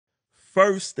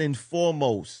First and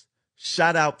foremost,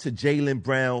 shout out to Jaylen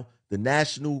Brown, the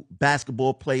National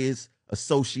Basketball Players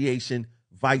Association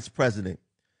vice president.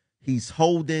 He's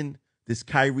holding this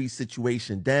Kyrie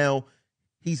situation down.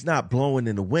 He's not blowing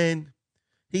in the wind.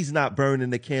 He's not burning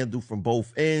the candle from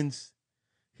both ends.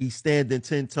 He's standing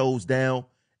 10 toes down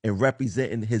and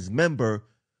representing his member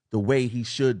the way he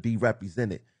should be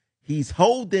represented. He's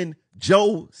holding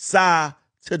Joe Tsai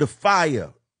to the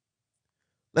fire.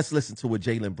 Let's listen to what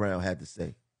Jaylen Brown had to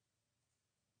say.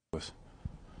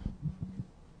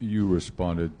 You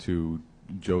responded to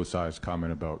Joe Tsai's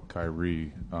comment about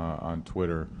Kyrie on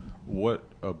Twitter. What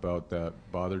about that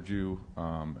bothered you?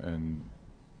 And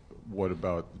what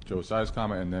about Joe Tsai's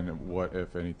comment? And then what,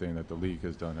 if anything, that the league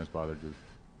has done has bothered you?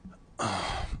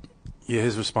 Yeah,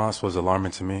 his response was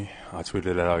alarming to me. I tweeted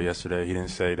it out yesterday. He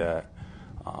didn't say that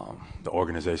the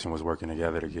organization was working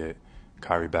together to get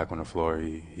Kyrie back on the floor.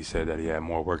 He said that he had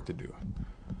more work to do.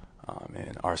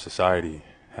 And our society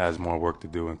has more work to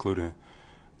do, including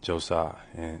Joe Tsai.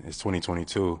 And it's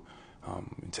 2022.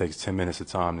 It takes 10 minutes of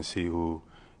time to see who,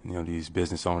 these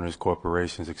business owners,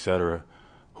 corporations, et cetera,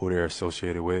 who they're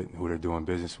associated with, who they're doing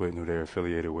business with, and who they're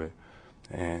affiliated with.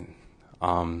 And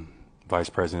I'm vice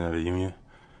president of the union,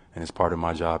 and it's part of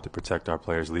my job to protect our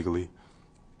players legally.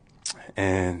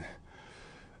 And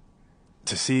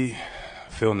to see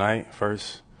Phil Knight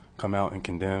first come out and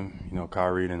condemn,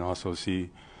 Kyrie, and also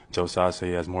see Joe Tsai say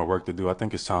he has more work to do, I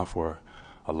think it's time for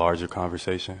a larger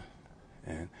conversation.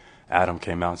 And Adam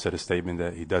came out and said a statement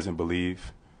that he doesn't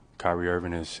believe Kyrie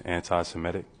Irving is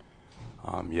anti-Semitic,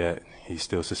 yet he's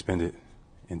still suspended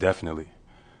indefinitely.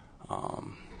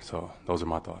 So those are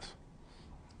my thoughts.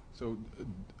 So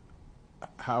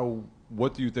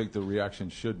what do you think the reaction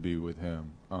should be with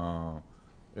him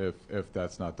if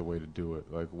that's not the way to do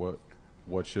it? Like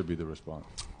what should be the response?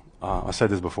 I said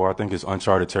this before. I think it's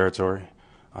uncharted territory.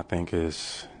 I think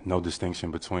it's no distinction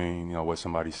between what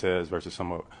somebody says versus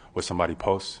what somebody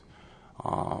posts.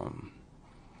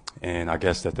 And I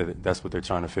guess that's what they're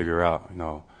trying to figure out,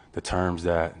 the terms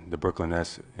that the Brooklyn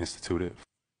Nets instituted.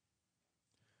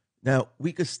 Now,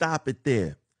 we could stop it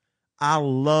there. I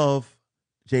love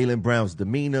Jaylen Brown's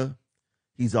demeanor.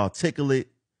 He's articulate.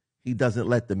 He doesn't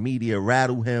let the media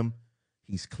rattle him.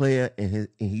 He's clear and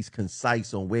he's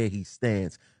concise on where he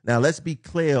stands. Now, let's be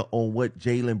clear on what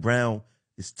Jaylen Brown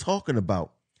is talking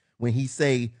about when he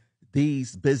say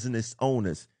these business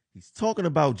owners. He's talking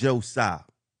about Joe Tsai,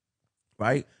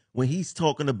 right? When he's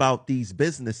talking about these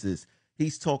businesses,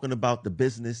 he's talking about the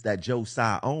business that Joe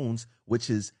Tsai owns, which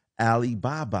is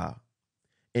Alibaba,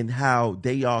 and how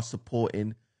they are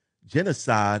supporting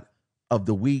genocide of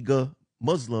the Uyghur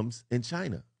Muslims in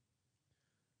China,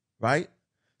 right?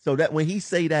 So that when he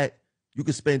say that you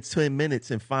can spend 10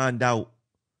 minutes and find out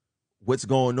what's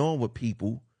going on with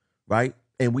people, right?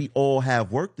 And we all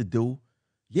have work to do.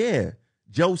 Yeah,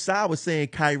 Joe Tsai was saying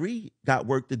Kyrie got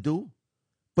work to do,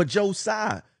 but Joe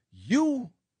Tsai,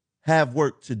 you have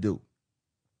work to do,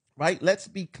 right? Let's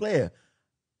be clear.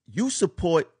 You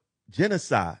support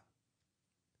genocide.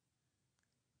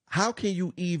 How can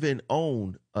you even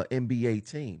own an NBA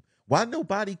team? Why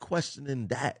nobody questioning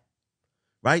that,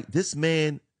 right? This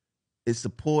man is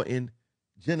supporting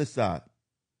genocide.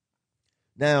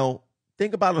 Now,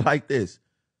 think about it like this.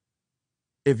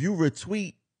 If you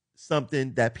retweet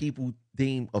something that people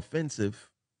deem offensive,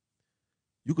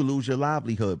 you could lose your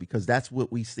livelihood, because that's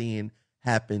what we're seeing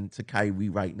happen to Kyrie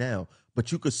right now.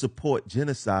 But you could support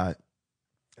genocide.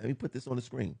 Let me put this on the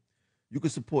screen. You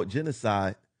could support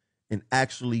genocide and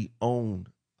actually own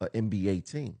an NBA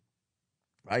team,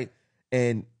 right?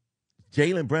 And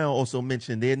Jaylen Brown also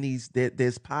mentioned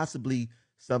there's possibly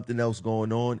something else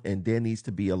going on, and there needs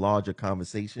to be a larger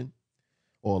conversation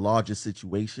or a larger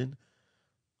situation.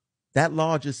 That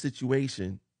larger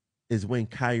situation is when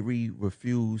Kyrie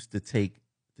refused to take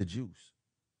the juice.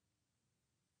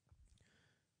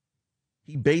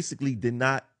 He basically did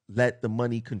not let the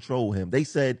money control him. They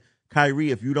said,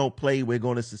 Kyrie, if you don't play, we're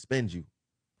going to suspend you.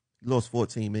 He lost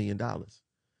 $14 million.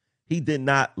 He did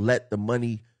not let the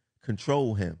money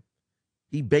control him.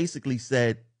 He basically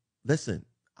said, listen,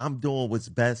 I'm doing what's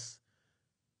best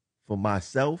for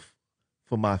myself,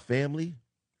 for my family,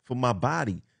 for my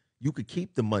body. You could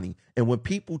keep the money. And when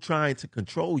people trying to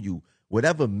control you,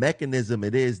 whatever mechanism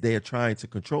it is they're trying to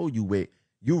control you with,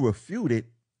 you refute it,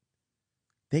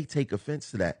 they take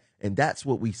offense to that. And that's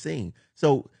what we've seen.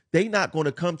 So they not going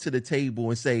to come to the table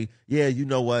and say, yeah, you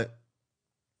know what?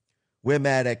 We're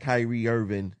mad at Kyrie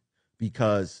Irving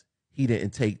because he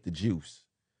didn't take the juice.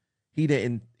 He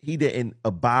didn't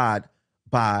abide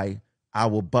by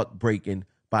our buck breaking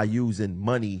by using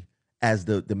money as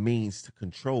the means to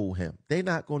control him. They're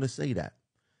not going to say that.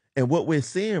 And what we're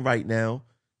seeing right now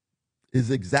is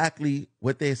exactly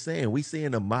what they're saying. We're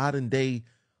seeing a modern day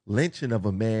lynching of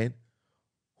a man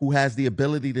who has the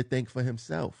ability to think for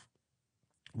himself.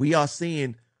 We are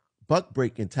seeing buck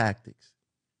breaking tactics.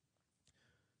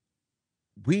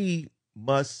 We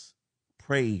must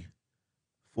pray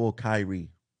for Kyrie.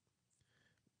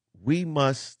 We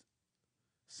must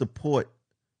support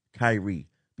Kyrie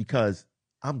because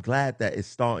I'm glad that it's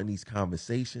starting these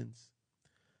conversations.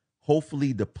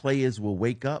 Hopefully the players will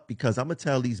wake up because I'm going to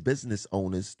tell these business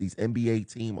owners, these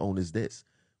NBA team owners this.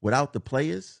 Without the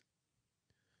players,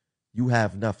 you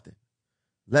have nothing.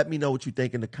 Let me know what you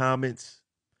think in the comments.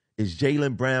 Is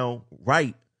Jaylen Brown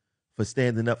right for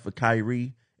standing up for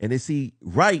Kyrie? And is he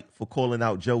right for calling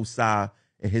out Joe Tsai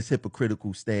and his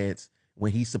hypocritical stance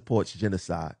when he supports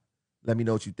genocide? Let me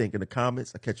know what you think in the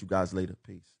comments. I'll catch you guys later.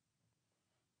 Peace.